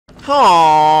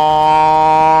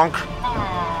HONK!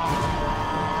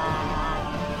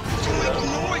 Don't make a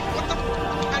noise! What the f?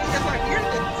 How do you guys not hear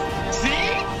this? See?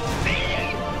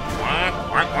 See? What?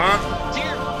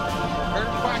 Deer! Bird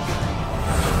quacking.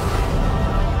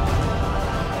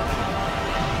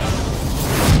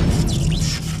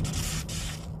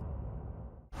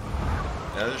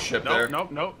 Yeah, there's a ship Nope, there.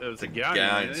 nope. It was a galleon.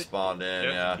 Galleon spawned in,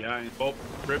 Yep, yeah. Galleon. Both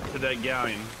ripped to that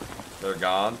galleon. They're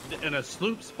gone? And a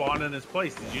sloop spawned in his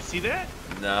place. Did you see that?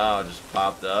 No, it just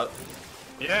popped up.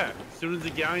 Yeah. As soon as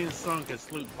the galleon sunk, a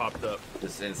sloop popped up.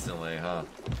 Just instantly, huh?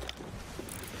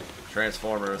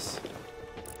 Transformers.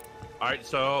 Alright,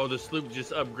 so the sloop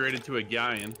just upgraded to a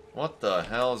galleon. What the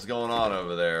hell is going on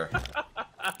over there?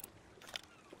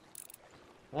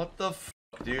 What the f,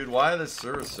 dude? Why is this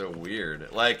server so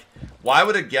weird? Like, why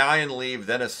would a galleon leave,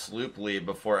 then a sloop leave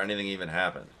before anything even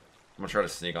happened? I'm gonna try to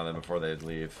sneak on them before they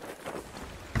leave.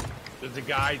 There's a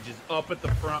guy just up at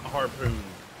the front harpoon.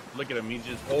 Look at him, he's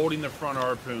just holding the front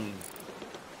harpoon.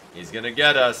 He's gonna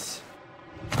get us.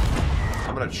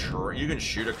 I'm gonna try. You can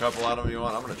shoot a couple at him if you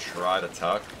want. I'm gonna try to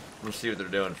tuck. I'm gonna see what they're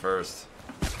doing first.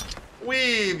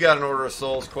 We've got an Order of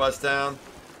Souls quest down.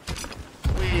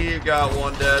 We've got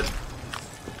one dead.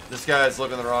 This guy's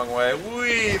looking the wrong way.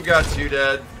 We've got 2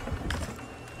 dead.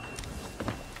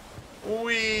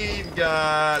 We've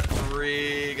got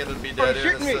 3 gonna be dead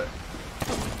here in a sec.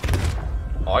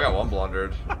 Oh, I got 1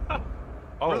 blundered.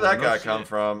 Where did that guy come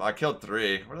from? I killed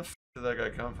 3. Where the f did that guy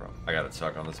come from? I got a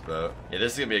tuck on this boat. Yeah,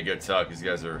 this is gonna be a good tuck. These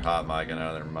guys are hot micing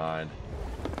out of their mind.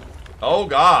 Oh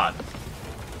god!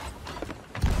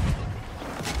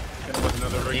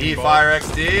 Fire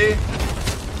XD.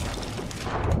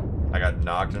 I got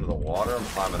knocked into the water. I'm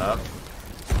climbing up.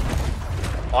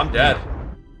 Oh, I'm dead.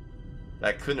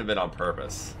 That couldn't have been on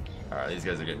purpose. Alright, these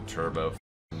guys are getting turbo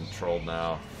trolled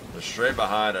now. They're straight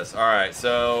behind us. Alright,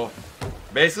 so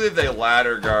basically if they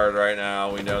ladder guard right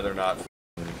now, we know they're not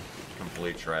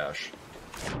complete trash.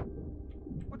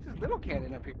 What's this little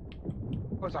cannon up here?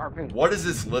 What's a harpoon? What is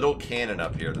this little cannon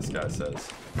up here, this guy says?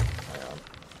 Hang on.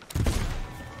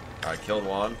 Alright, killed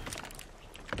 1.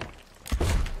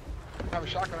 I have a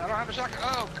shotgun. I don't have a shotgun.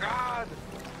 Oh, God.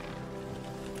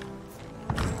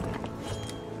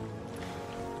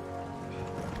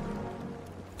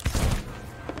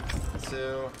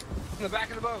 2. In the back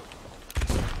of the boat.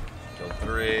 Killed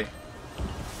 3.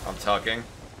 I'm tucking.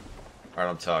 Alright,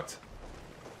 I'm tucked.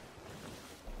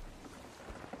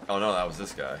 Oh no, that was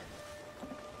this guy.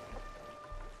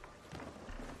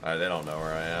 Alright, they don't know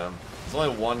where I am. There's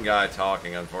only 1 guy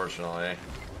talking, unfortunately. I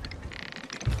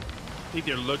think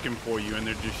they're looking for you and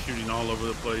they're just shooting all over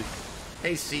the place.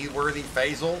 Hey, seaworthy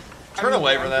Faisal. Turn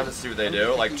away from them and see what they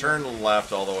do. Like, turn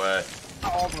left all the way.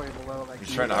 All the way below. Like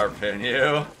He's trying to harpoon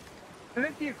you. And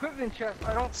at the equipment chest,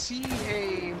 I don't see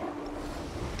a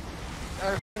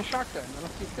shotgun. I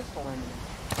don't see a pistol in it.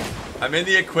 I'm in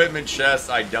the equipment chest.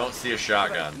 I don't see a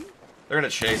shotgun. They're gonna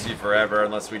chase you forever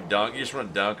unless we dunk. You just want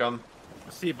to dunk them?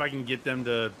 Let's see if I can get them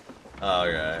to... Oh,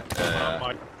 okay.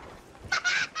 Yeah.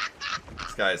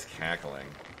 This guy is cackling.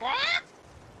 What?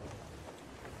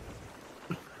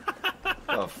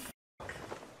 Oh, f.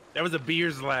 That was a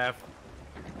beer's laugh.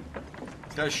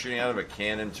 This guy's shooting out of a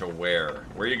cannon to where?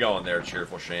 Where are you going there,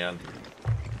 Cheerful Shan?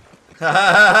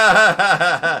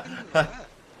 I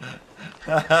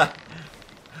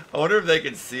wonder if they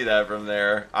can see that from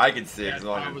there. I can see it because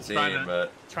I'm on your team,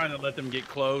 but... Trying to let them get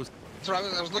close. So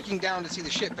I was looking down to see the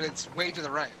ship, but it's way to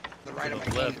the right. The right of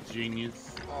my left,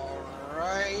 genius.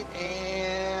 Alright,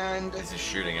 and... Is he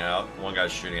shooting out? One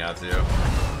guy's shooting out too.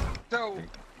 So,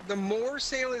 the more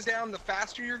sail is down, the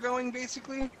faster you're going,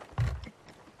 basically?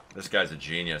 This guy's a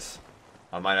genius.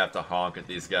 I might have to honk at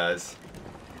these guys.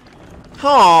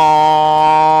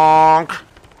 HONK!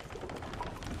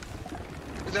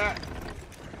 What's that?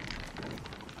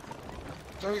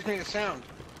 Somebody's made a sound.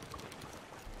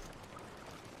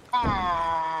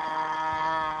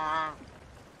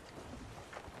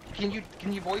 Can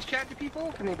you voice chat to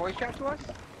people? Can they voice chat to us?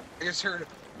 I just heard it.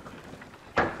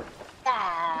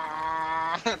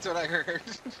 That's what I heard.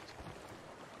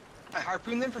 I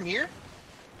harpoon them from here?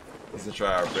 He's gonna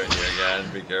try harpoon you again.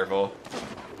 Be careful.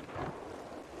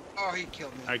 Oh, he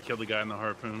killed me. I killed the guy in the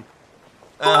harpoon.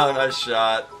 Oh, nice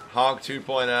shot. Honk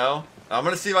 2.0. I'm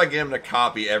gonna see if I can get him to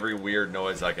copy every weird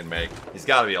noise I can make. He's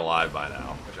gotta be alive by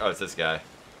now. Oh, it's this guy.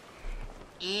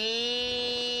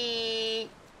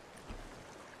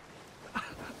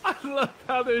 I love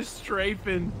how they're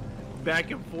strafing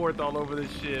back and forth all over the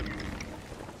ship.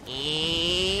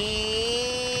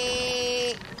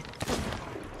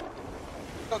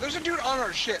 Oh, there's a dude on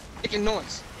our ship making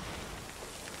noise.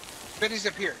 Bet he's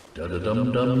up here. That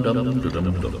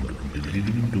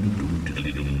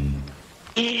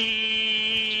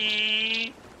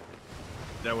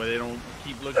way they don't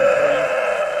keep looking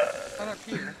for Not up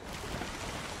here.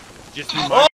 you. Just be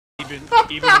lucky, even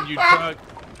when you tuck.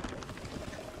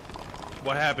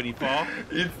 What happened? He fall?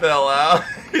 He fell out.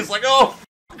 He's like, oh.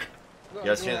 Well, You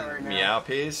guys I'm doing that can right now. meow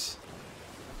piece?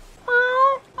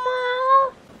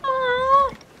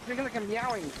 You're like a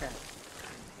meowing cat.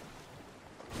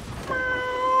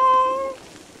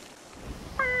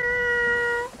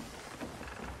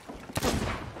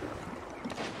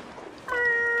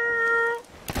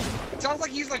 It sounds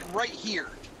like he's like right here.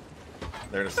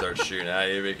 They're gonna start shooting at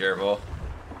you. Be careful.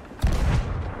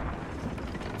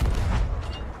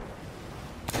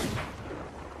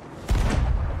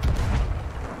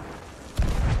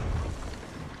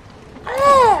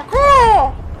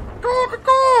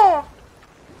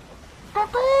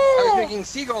 I was making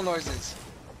seagull noises.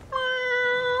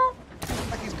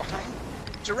 Like he's behind.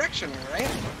 Directional, right?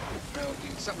 No,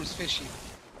 dude, something's fishy.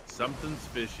 Something's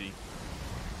fishy.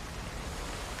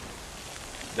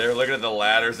 They're looking at the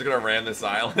ladders. They're gonna ram this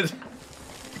island.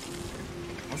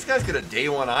 This guy's got a day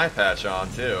one eye patch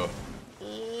on too.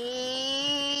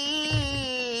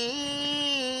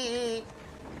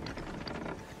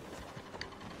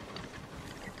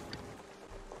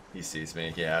 He sees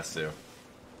me. He has to.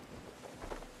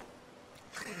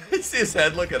 You see his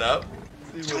head looking up.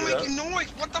 See Still him looking making noise.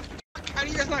 What the fuck? How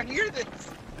do you guys not hear this?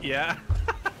 Yeah.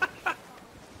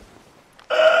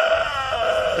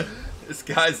 up. This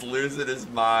guy's losing his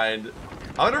mind.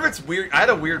 I wonder if it's weird. I had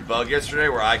a weird bug yesterday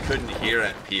where I couldn't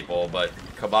hear people, but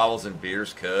Kabobbles and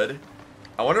Beers could.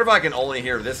 I wonder if I can only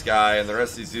hear this guy and the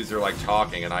rest of these dudes are like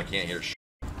talking and I can't hear shit.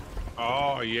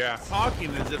 Oh yeah.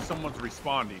 Talking as if someone's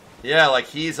responding. Yeah, like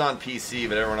he's on PC,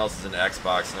 but everyone else is in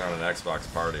Xbox and they're on an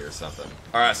Xbox party or something.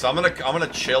 All right, so I'm gonna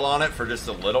chill on it for just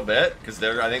a little bit because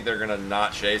I think they're gonna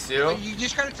not chase you. You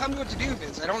just gotta tell me what to do,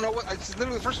 Vince. I don't know what. It's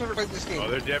literally the first time I've ever played this game. Oh,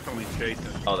 they're definitely chasing.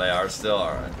 Oh, they are still?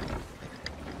 All right.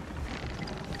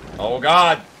 Oh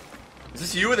God, is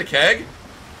this you with a keg?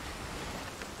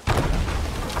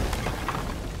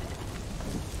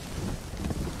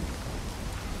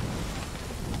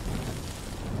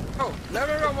 Oh, no,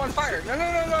 I'm on fire. No.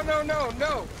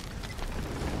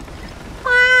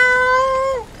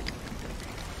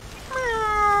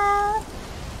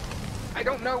 I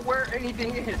don't know where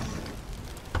anything is.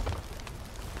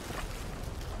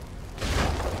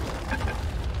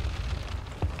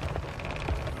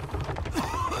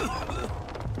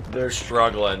 They're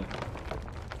struggling.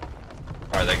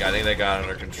 All right, I think they got it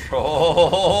under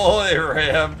control. They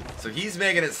rammed. So he's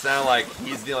making it sound like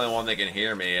he's the only one that can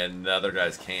hear me, and the other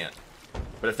guys can't.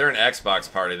 But if they're an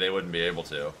Xbox party, they wouldn't be able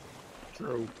to.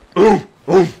 True. I'm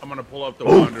gonna pull up the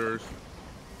Wanderers.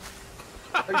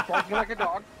 Are you barking like a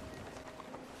dog?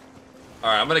 All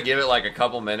right, I'm gonna give it like a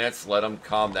couple minutes, let them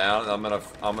calm down, and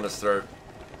I'm gonna start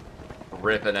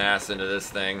ripping ass into this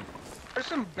thing. There's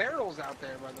some barrels out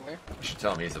there, by the way. You should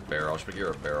tell him he's a barrel. I should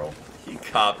you're a barrel. He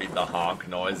copied the honk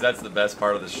noise. That's the best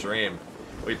part of the stream.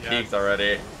 We peaked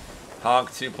already. Honk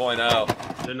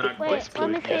 2.0. They're not Wait, let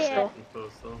me see it.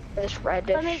 This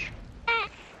reddish.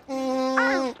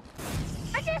 Oh,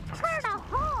 I just heard a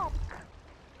honk.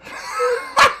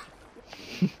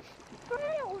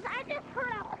 Reals, I just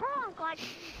heard a honk, like.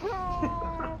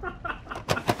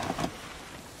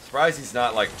 Surprised he's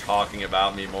not like talking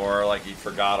about me more, like he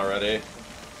forgot already.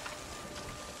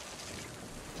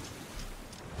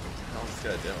 How's this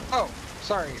guy doing? Oh,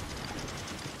 sorry.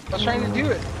 I was trying to do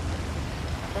it.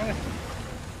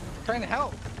 Trying to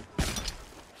help.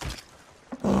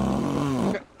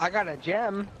 I got a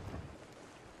gem.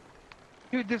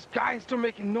 Dude, this guy's still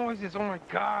making noises. Oh my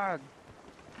god.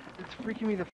 It's freaking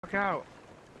me the fuck out.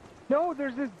 No,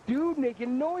 there's this dude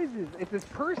making noises. It's this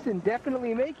person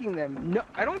definitely making them. No,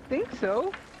 I don't think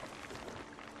so.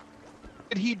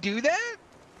 Did he do that?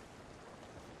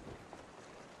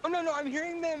 Oh no, I'm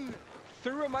hearing them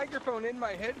through a microphone in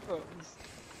my headphones.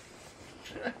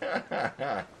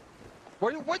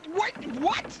 What?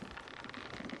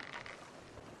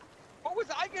 What was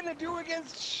I gonna do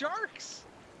against sharks?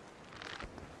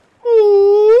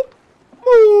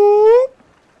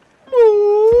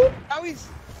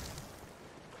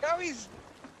 Now he's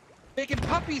making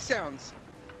puppy sounds.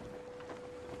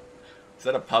 Is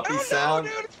that a puppy sound?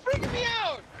 No, dude, it's freaking me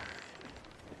out.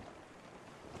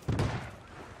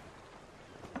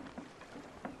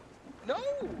 No.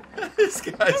 This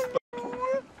guy's.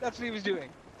 That's what he was doing.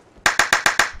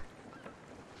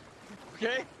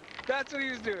 Okay? That's what he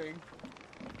was doing.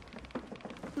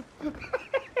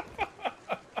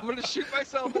 I'm gonna shoot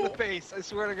myself in the face, I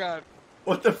swear to God.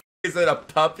 What the f is you said a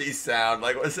puppy sound.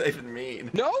 Like, what does that even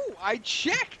mean? No, I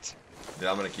checked. Dude,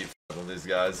 I'm gonna keep with these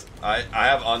guys. I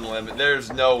have unlimited.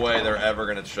 There's no way they're ever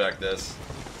gonna check this.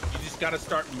 You just gotta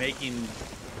start making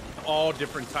all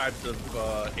different types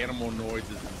of animal noises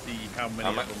and see how many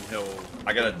of them he'll.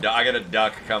 I got a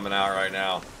duck coming out right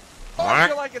now. Oh, I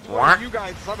feel like it's one of you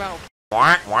guys somehow.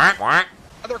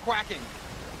 They're quacking.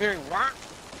 Hearing quack,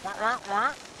 quack, quack,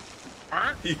 quack,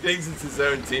 quack. He thinks it's his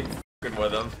own team fucking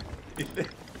with him.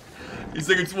 He's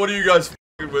like, it's one of you guys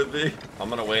fucking with me. I'm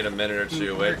gonna wait a minute or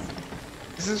two. Wait.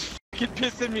 This is fucking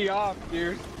pissing me off,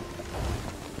 dude.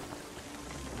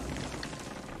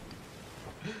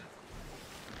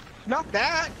 Not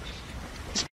that.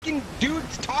 This fucking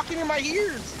dude's talking in my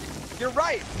ears. You're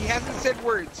right. He hasn't said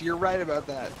words. You're right about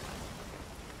that.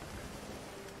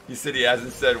 He said he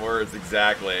hasn't said words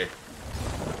exactly.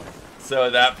 So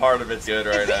that part of it's good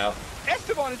right now.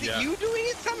 Esteban, is it you doing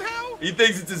it somehow? He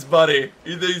thinks it's his buddy.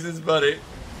 He thinks it's his buddy.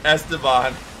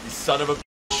 Esteban, you son of a.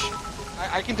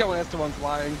 I can tell when Esteban's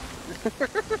lying.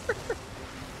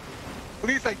 At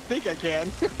least I think I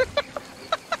can. Can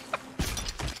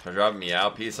I drop a meow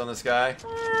piece on this guy?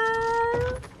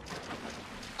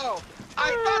 Oh, I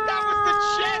thought that was the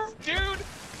chest, dude.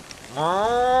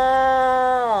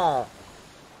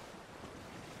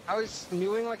 I was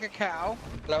mewing like a cow.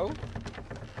 Hello?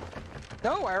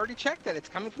 No, I already checked that. It's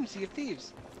coming from Sea of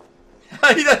Thieves.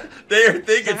 They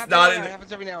think it's not in. It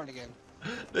happens every now and again.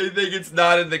 They think it's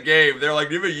not in the game. They're like,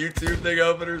 do you have a YouTube thing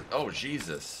open or? Oh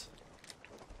Jesus!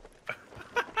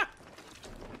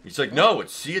 He's like, no,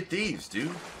 it's Sea of Thieves,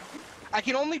 dude. I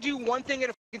can only do one thing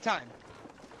at a fucking time.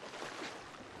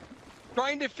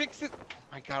 Trying to fix it. Oh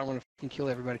my God, I want to fucking kill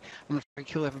everybody. I'm gonna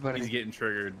fucking kill everybody. He's getting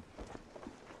triggered.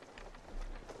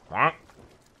 What?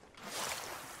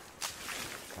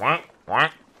 What?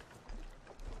 What?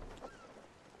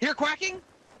 You're quacking?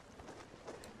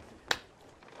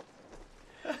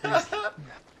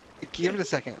 Give it a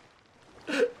second.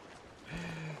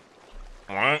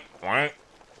 What? What?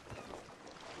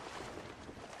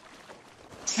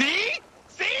 See?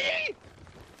 See?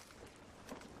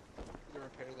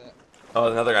 Repair that.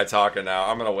 Oh, another guy talking now.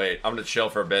 I'm gonna wait. I'm gonna chill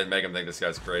for a bit and make him think this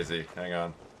guy's crazy. Hang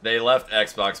on. They left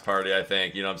Xbox Party, I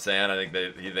think. You know what I'm saying? I think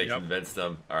they convinced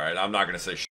them. All right, I'm not gonna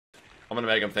say shit. I'm gonna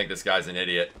make him think this guy's an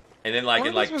idiot. And then, like,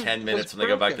 in like 10 minutes when they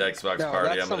go back to Xbox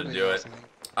Party, I'm gonna do it.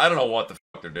 I don't know what the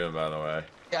fuck they're doing, by the way.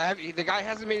 Yeah, the guy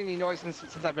hasn't made any noise since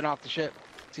I've been off the ship.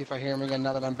 See if I hear him again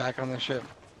now that I'm back on the ship.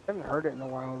 I haven't heard it in a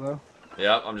while, though.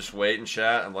 Yep, I'm just waiting,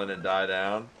 chat. I'm letting it die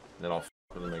down. Then I'll fuck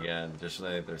with them again, just so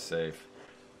they think they're safe.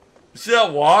 You see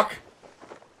that walk?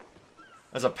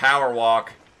 That's a power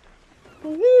walk.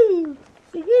 Woo!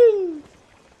 Woo!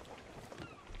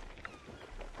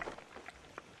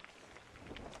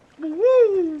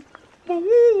 Woo!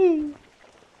 Woo!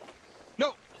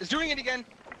 No, it's doing it again.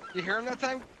 You hear him that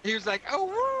time? He was like, oh,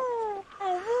 woo,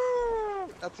 oh,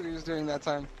 woo. That's what he was doing that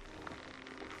time.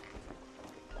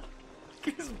 Look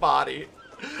at his body.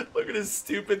 Look at his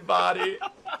stupid body.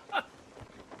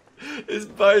 His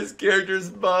character's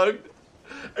bugged.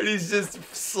 And he's just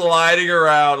sliding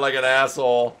around like an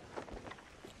asshole.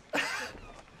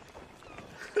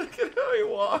 Look at how he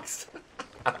walks.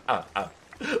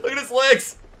 Look at his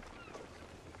legs.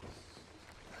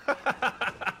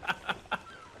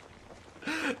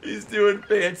 He's doing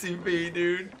fancy V,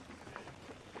 dude.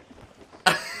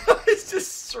 He's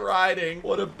just striding.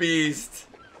 What a beast.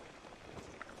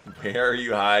 Where are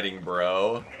you hiding,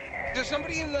 bro? Is there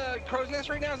somebody in the crow's nest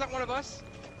right now? Is that one of us?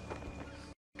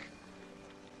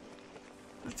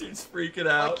 This dude's freaking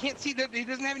out. I can't see that he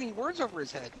doesn't have any words over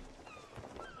his head.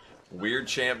 Weird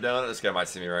champ donut. This guy might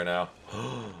see me right now.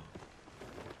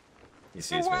 He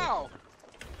sees me. Wow.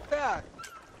 Yeah.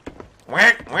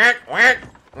 Whack, whack, whack,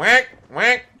 whack,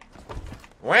 whack.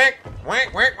 Whack,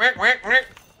 whack, whack, whack, whack, whack.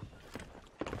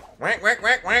 Whack, whack,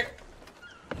 whack, whack.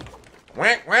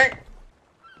 Whack, whack.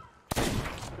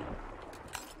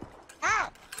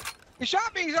 Ah! He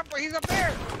shot me! He's up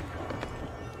there!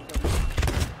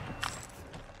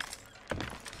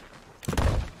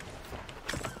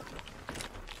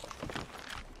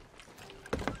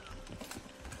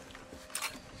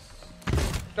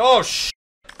 Oh, sh!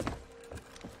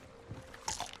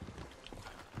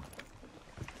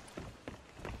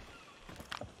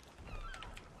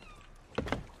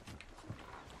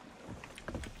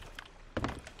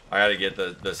 I gotta get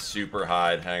the super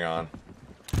hide. Hang on.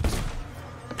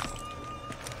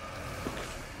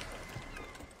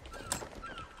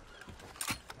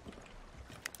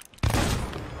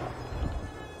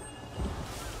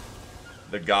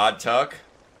 The God Tuck.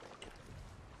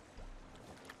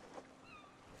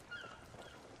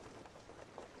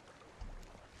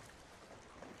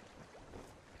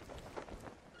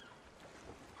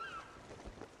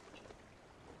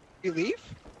 You leave?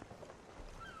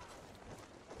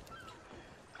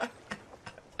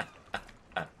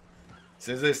 As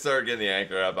soon as they start getting the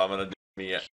anchor up, I'm gonna do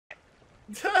me.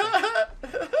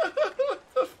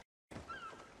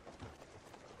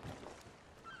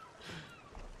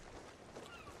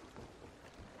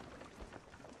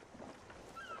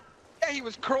 Yeah, he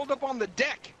was curled up on the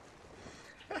deck.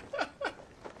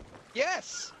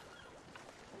 Yes.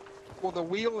 Well, the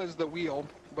wheel is the wheel,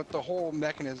 but the whole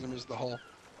mechanism is the hull.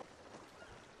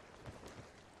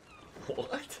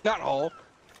 What? Not hull.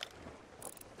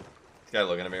 This guy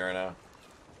looking at me right now.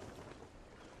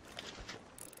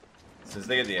 Since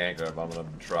they get the anchor up, I'm gonna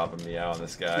drop a meow on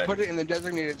this guy. You put it in the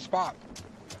designated spot.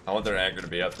 I want their anchor to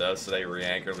be up though, so they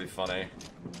re-anchor. It'll be funny.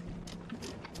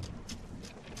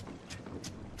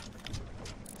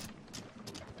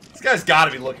 This guy's got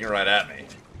to be looking right at me.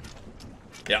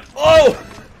 Yeah. Oh!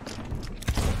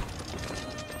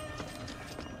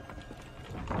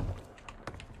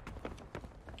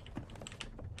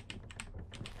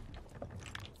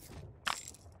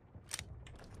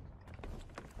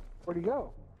 Where'd he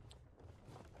go?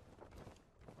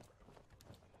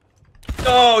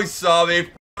 Oh, he saw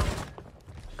me.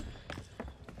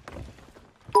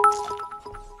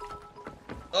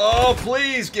 Oh,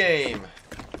 please, game.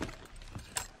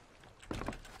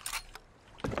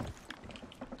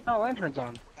 Oh, lantern's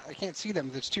on. I can't see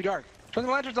them. It's too dark. Turn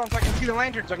the lanterns on so I can see the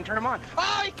lanterns so I can turn them on.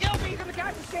 Oh, he killed me! He's in the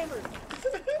guy's chamber!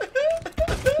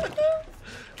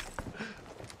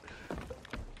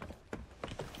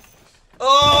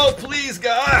 Oh, please,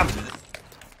 God.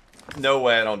 No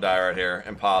way I don't die right here.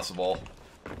 Impossible.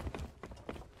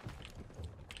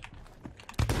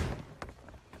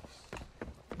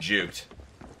 Juked.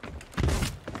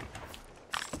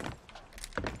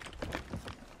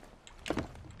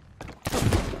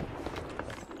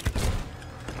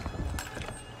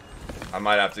 I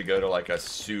might have to go to like a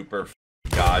super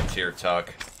god tier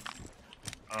tuck.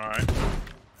 Alright.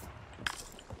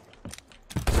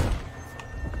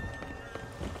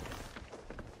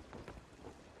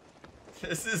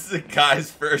 This is the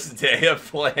guy's first day of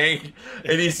playing,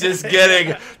 and he's just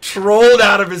getting trolled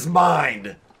out of his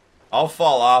mind. I'll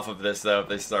fall off of this, though, if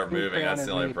they start moving. That's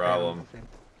the only problem.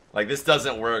 Like, this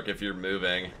doesn't work if you're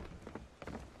moving.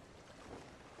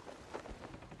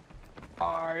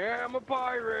 I am a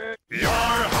pirate! Your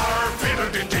heart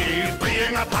fitted indeed.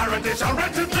 Being a pirate is a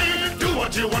wretched deed. Do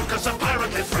what you want, cause a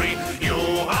pirate is free. You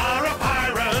are a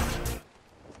pirate.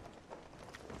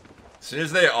 As soon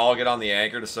as they all get on the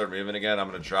anchor to start moving again, I'm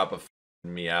going to drop a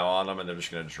meow on them, and they're just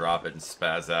going to drop it and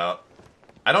spaz out.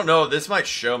 I don't know. This might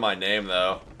show my name,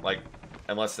 though. Like,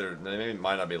 unless they maybe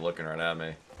might not be looking right at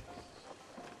me.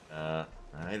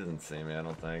 He doesn't see me, I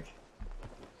don't think.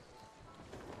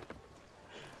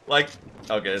 Like,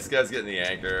 okay, this guy's getting the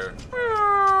anchor.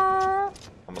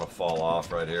 I'm going to fall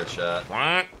off right here, chat.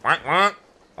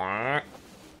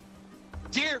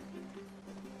 Deer!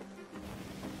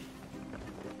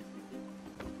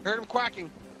 Heard him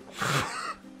quacking.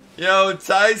 Yo,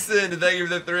 Tyson, thank you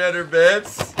for the 300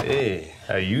 bits. Hey,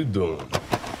 how you doing?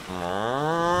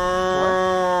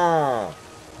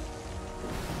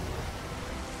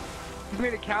 He's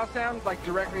made a cow sound, like,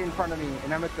 directly in front of me,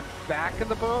 and I'm at the back of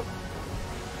the boat.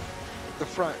 The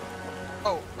front.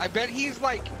 Oh, I bet he's,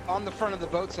 like, on the front of the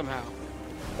boat somehow.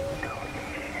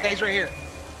 Yeah, he's right here.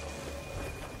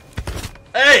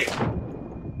 Hey!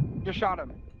 Just shot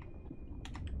him.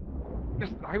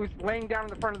 He was laying down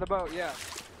in the front of the boat, yeah.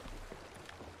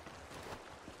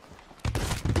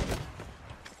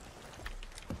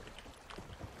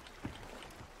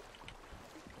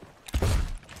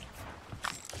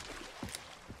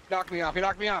 Knocked me off. He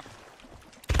knocked me off.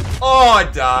 Oh, I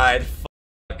died.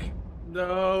 Fuck.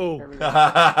 No.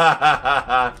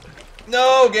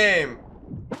 No game.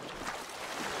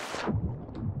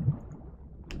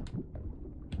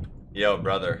 Yo,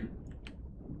 brother.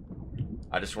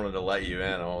 I just wanted to let you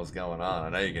in on what was going on. I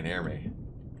know you can hear me.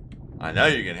 I know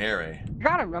you can hear me.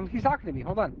 Got him. He's talking to me.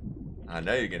 Hold on. I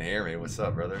know you can hear me. What's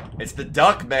up, brother? It's the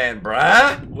Duck Man,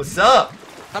 bruh. What's up?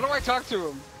 How do I talk to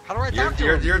him? How do I talk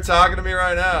to him? You're talking to me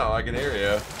right now. I can hear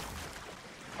you.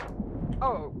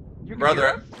 Oh, you can Brother,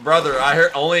 hear us? brother, I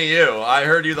heard only you. I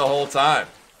heard you the whole time.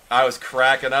 I was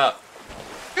cracking up.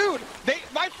 Dude,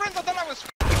 my friends thought I was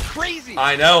crazy.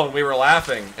 I know, and we were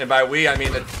laughing. And by we, I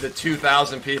mean the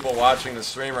 2,000 people watching the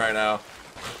stream right now.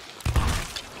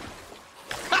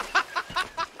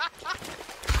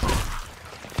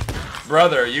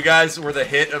 Brother, you guys were the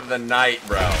hit of the night,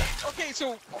 bro. Okay,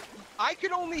 so I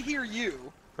could only hear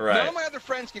you. Right. None of my other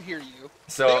friends could hear you.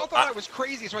 So they all thought I was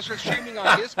crazy, so I started streaming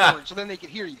on Discord so then they could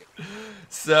hear you.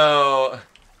 So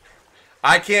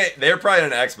I can't. They're probably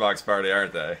in an Xbox party,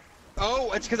 aren't they?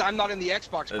 Oh, it's because I'm not in the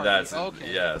Xbox party. That's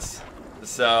okay. yes.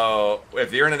 So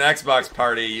if you're in an Xbox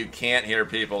party, you can't hear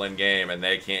people in game, and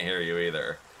they can't hear you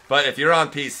either. But if you're on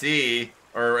PC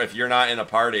or if you're not in a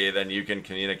party, then you can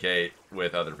communicate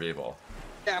with other people.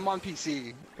 Yeah, I'm on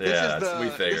PC. Yeah, we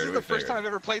figured. This is the first time I've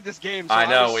ever played this game. So I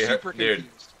know. I was super confused.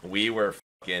 Dude, we were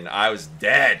fucking. I was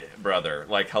dead, brother.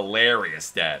 Like hilarious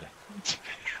dead.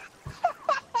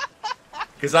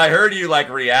 Because I heard you like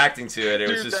reacting to it. It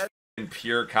was just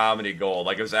pure comedy gold.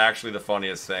 Like it was actually the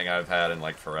funniest thing I've had in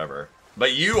like forever.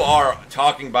 But you are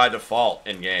talking by default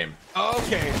in game.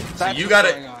 Okay. So you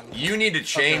gotta, you need to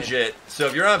change it. So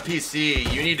if you're on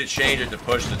PC, you need to change it to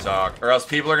push to talk, or else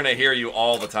people are gonna hear you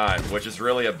all the time, which is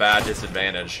really a bad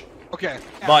disadvantage. Okay.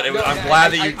 But I'm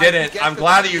glad that you didn't. I'm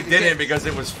glad that you didn't because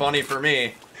it was funny for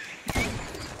me.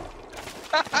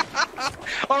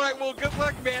 All right. Well, good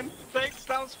luck, man. Thanks.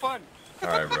 That was fun. All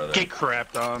right, brother. Get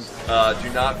crapped on. Do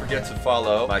not forget to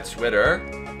follow my Twitter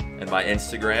and my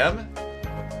Instagram.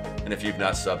 And if you've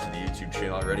not subbed to the YouTube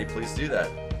channel already, please do that.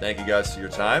 Thank you guys for your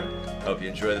time. Hope you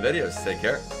enjoy the videos. Take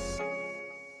care.